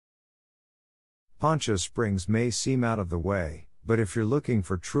Poncha Springs may seem out of the way, but if you're looking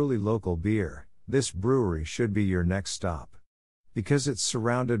for truly local beer, this brewery should be your next stop. Because it's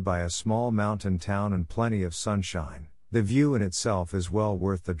surrounded by a small mountain town and plenty of sunshine, the view in itself is well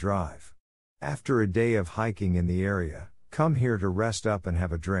worth the drive. After a day of hiking in the area, come here to rest up and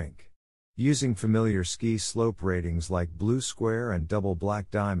have a drink. Using familiar ski slope ratings like Blue Square and Double Black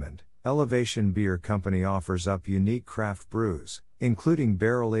Diamond, Elevation Beer Company offers up unique craft brews, including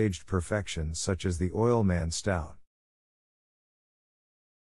barrel-aged perfections such as the Oilman Stout.